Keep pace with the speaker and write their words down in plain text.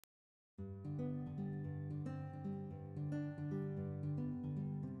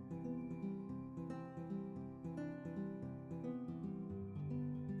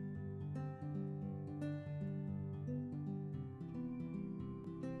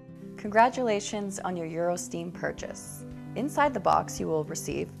Congratulations on your Eurosteam purchase. Inside the box you will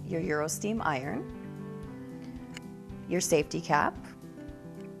receive your Eurosteam iron, your safety cap,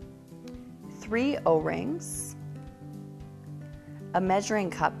 3 O-rings, a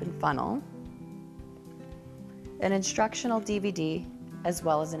measuring cup and funnel, an instructional DVD, as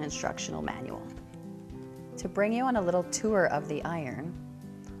well as an instructional manual. To bring you on a little tour of the iron,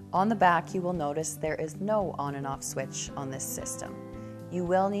 on the back you will notice there is no on and off switch on this system. You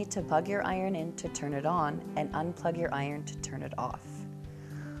will need to plug your iron in to turn it on and unplug your iron to turn it off.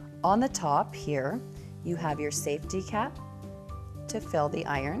 On the top here, you have your safety cap to fill the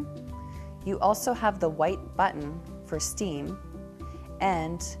iron. You also have the white button for steam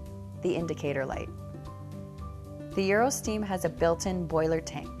and the indicator light. The Eurosteam has a built-in boiler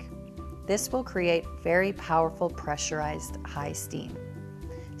tank. This will create very powerful pressurized high steam,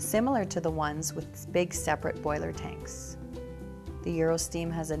 similar to the ones with big separate boiler tanks. The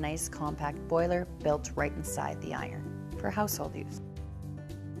Eurosteam has a nice compact boiler built right inside the iron for household use.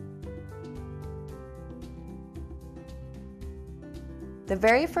 The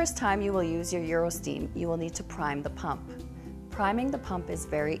very first time you will use your Eurosteam, you will need to prime the pump. Priming the pump is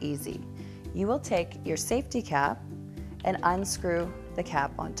very easy. You will take your safety cap and unscrew the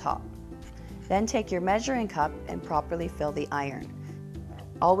cap on top. Then take your measuring cup and properly fill the iron.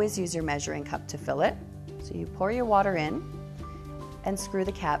 Always use your measuring cup to fill it. So you pour your water in and screw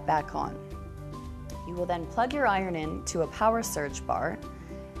the cap back on. You will then plug your iron in to a power surge bar,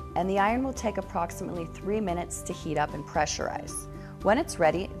 and the iron will take approximately 3 minutes to heat up and pressurize. When it's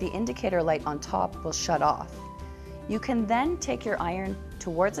ready, the indicator light on top will shut off. You can then take your iron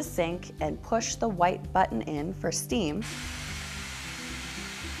towards a sink and push the white button in for steam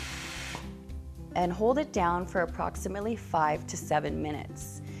and hold it down for approximately 5 to 7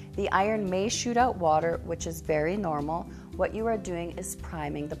 minutes. The iron may shoot out water, which is very normal. What you are doing is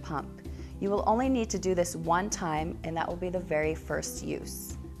priming the pump. You will only need to do this one time, and that will be the very first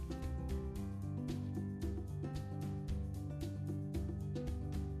use.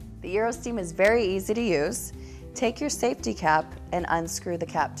 The Eurosteam is very easy to use. Take your safety cap and unscrew the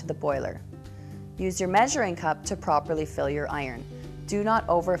cap to the boiler. Use your measuring cup to properly fill your iron. Do not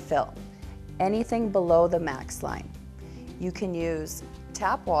overfill. Anything below the max line. You can use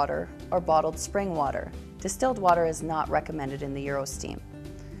tap water or bottled spring water. Distilled water is not recommended in the Eurosteam.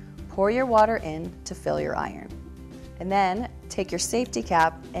 Pour your water in to fill your iron. And then take your safety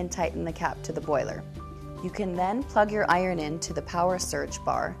cap and tighten the cap to the boiler. You can then plug your iron into the power surge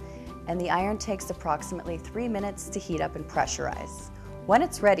bar, and the iron takes approximately 3 minutes to heat up and pressurize. When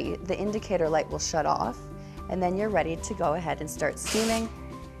it's ready, the indicator light will shut off, and then you're ready to go ahead and start steaming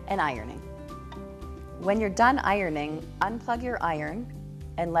and ironing. When you're done ironing, unplug your iron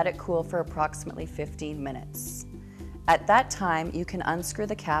and let it cool for approximately 15 minutes. At that time, you can unscrew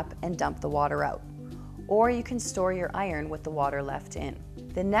the cap and dump the water out, or you can store your iron with the water left in.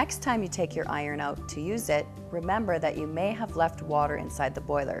 The next time you take your iron out to use it, remember that you may have left water inside the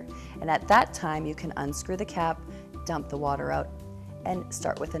boiler, and at that time you can unscrew the cap, dump the water out, and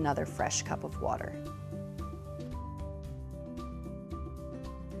start with another fresh cup of water.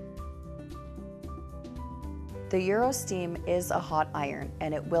 The Eurosteam is a hot iron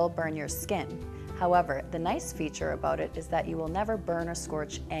and it will burn your skin. However, the nice feature about it is that you will never burn or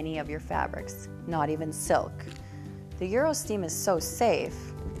scorch any of your fabrics, not even silk. The Eurosteam is so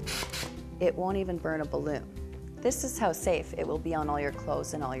safe, it won't even burn a balloon. This is how safe it will be on all your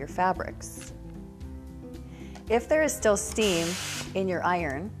clothes and all your fabrics. If there is still steam in your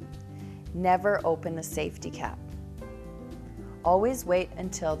iron, never open the safety cap. Always wait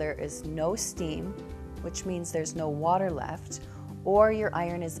until there is no steam, which means there's no water left, or your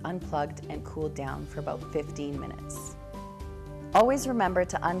iron is unplugged and cooled down for about 15 minutes. Always remember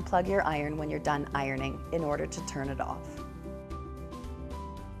to unplug your iron when you're done ironing in order to turn it off.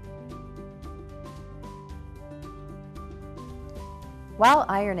 While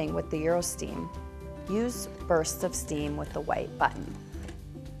ironing with the Eurosteam, use bursts of steam with the white button.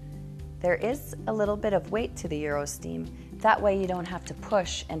 There is a little bit of weight to the Eurosteam, that way you don't have to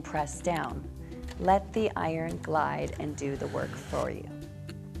push and press down. Let the iron glide and do the work for you.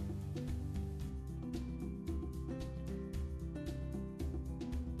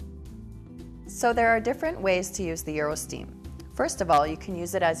 So there are different ways to use the Eurosteam. First of all, you can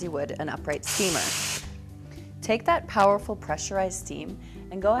use it as you would an upright steamer. Take that powerful pressurized steam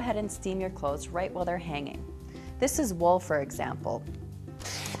and go ahead and steam your clothes right while they're hanging. This is wool, for example.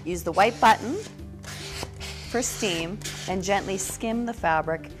 Use the white button for steam and gently skim the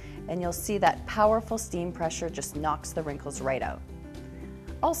fabric, and you'll see that powerful steam pressure just knocks the wrinkles right out.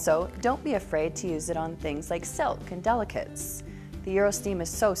 Also, don't be afraid to use it on things like silk and delicates. The Eurosteam is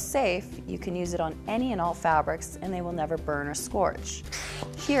so safe, you can use it on any and all fabrics and they will never burn or scorch.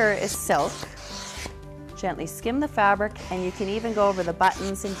 Here is silk. Gently skim the fabric and you can even go over the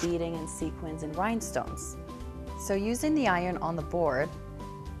buttons and beading and sequins and rhinestones. So using the iron on the board,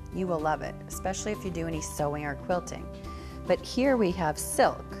 you will love it, especially if you do any sewing or quilting. But here we have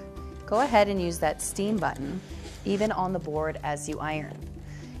silk. Go ahead and use that steam button even on the board as you iron.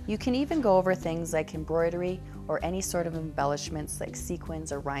 You can even go over things like embroidery or any sort of embellishments like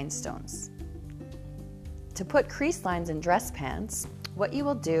sequins or rhinestones. To put crease lines in dress pants, what you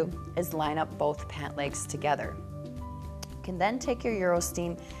will do is line up both pant legs together. You can then take your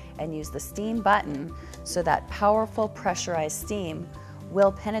Eurosteam and use the steam button so that powerful pressurized steam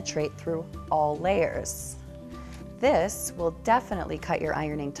will penetrate through all layers. This will definitely cut your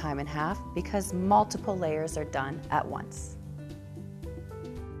ironing time in half because multiple layers are done at once.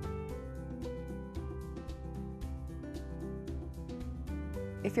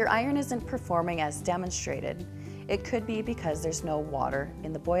 If your iron isn't performing as demonstrated, it could be because there's no water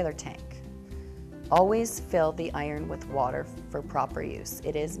in the boiler tank. Always fill the iron with water for proper use.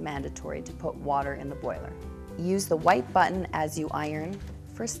 It is mandatory to put water in the boiler. Use the white button as you iron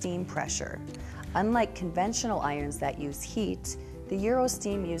for steam pressure. Unlike conventional irons that use heat, the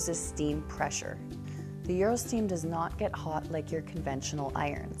Eurosteam uses steam pressure. The Eurosteam does not get hot like your conventional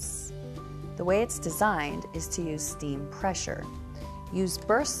irons. The way it's designed is to use steam pressure. Use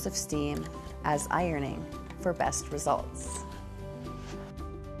bursts of steam as ironing for best results.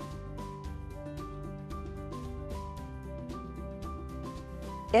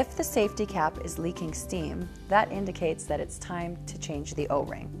 If the safety cap is leaking steam, that indicates that it's time to change the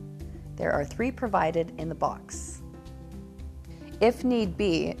O-ring. There are 3 provided in the box. If need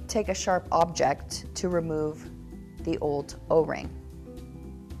be, take a sharp object to remove the old O-ring.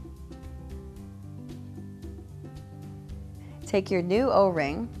 Take your new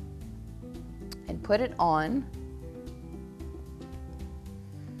O-ring and put it on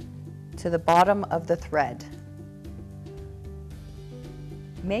to the bottom of the thread.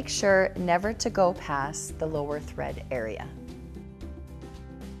 Make sure never to go past the lower thread area.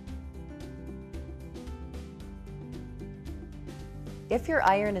 If your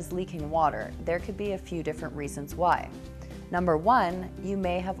iron is leaking water, there could be a few different reasons why. Number 1, you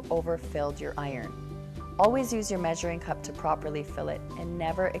may have overfilled your iron. Always use your measuring cup to properly fill it and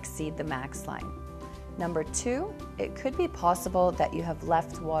never exceed the max line. Number 2, it could be possible that you have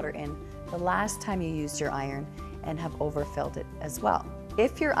left water in the last time you used your iron and have overfilled it as well.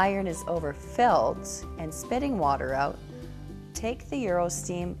 If your iron is overfilled and spitting water out, take the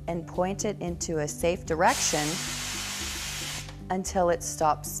Eurosteam and point it into a safe direction until it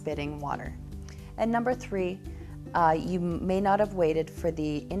stops spitting water. And number 3, you may not have waited for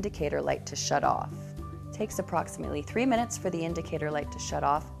the indicator light to shut off. It takes approximately 3 minutes for the indicator light to shut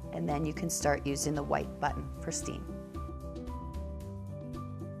off, and then you can start using the white button for steam.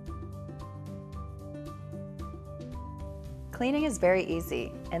 Cleaning is very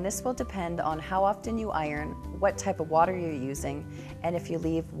easy, and this will depend on how often you iron, what type of water you're using, and if you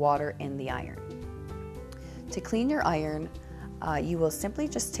leave water in the iron. To clean your iron, you will simply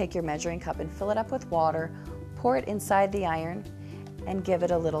just take your measuring cup and fill it up with water, pour it inside the iron, and give it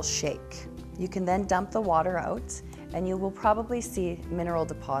a little shake. You can then dump the water out, and you will probably see mineral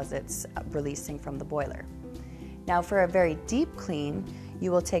deposits releasing from the boiler. Now for a very deep clean,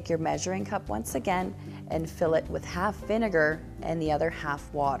 you will take your measuring cup once again and fill it with half vinegar and the other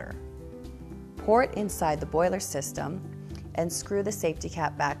half water. Pour it inside the boiler system and screw the safety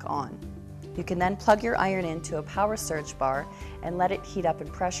cap back on. You can then plug your iron into a power surge bar and let it heat up and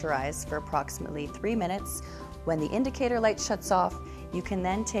pressurize for approximately 3 minutes. When the indicator light shuts off, you can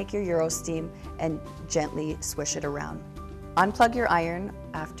then take your Eurosteam and gently swish it around. Unplug your iron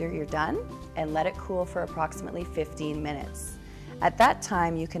after you're done and let it cool for approximately 15 minutes. At that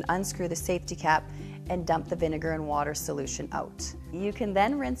time, you can unscrew the safety cap and dump the vinegar and water solution out. You can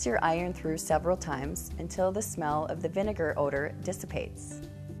then rinse your iron through several times until the smell of the vinegar odor dissipates.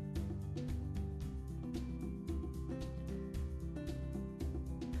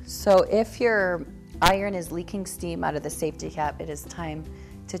 So if your iron is leaking steam out of the safety cap, it is time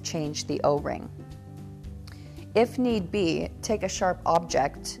to change the O-ring. If need be, take a sharp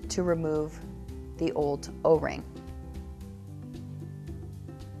object to remove the old O-ring.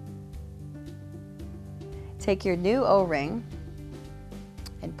 Take your new O-ring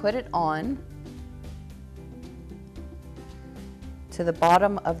and put it on to the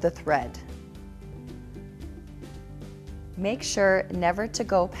bottom of the thread. Make sure never to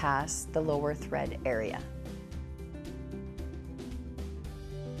go past the lower thread area.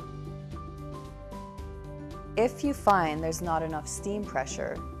 If you find there's not enough steam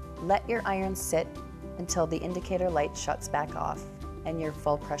pressure, let your iron sit until the indicator light shuts back off and your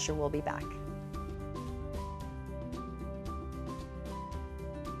full pressure will be back.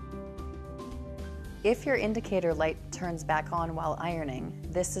 If your indicator light turns back on while ironing,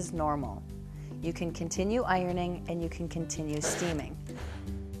 this is normal. You can continue ironing and you can continue steaming.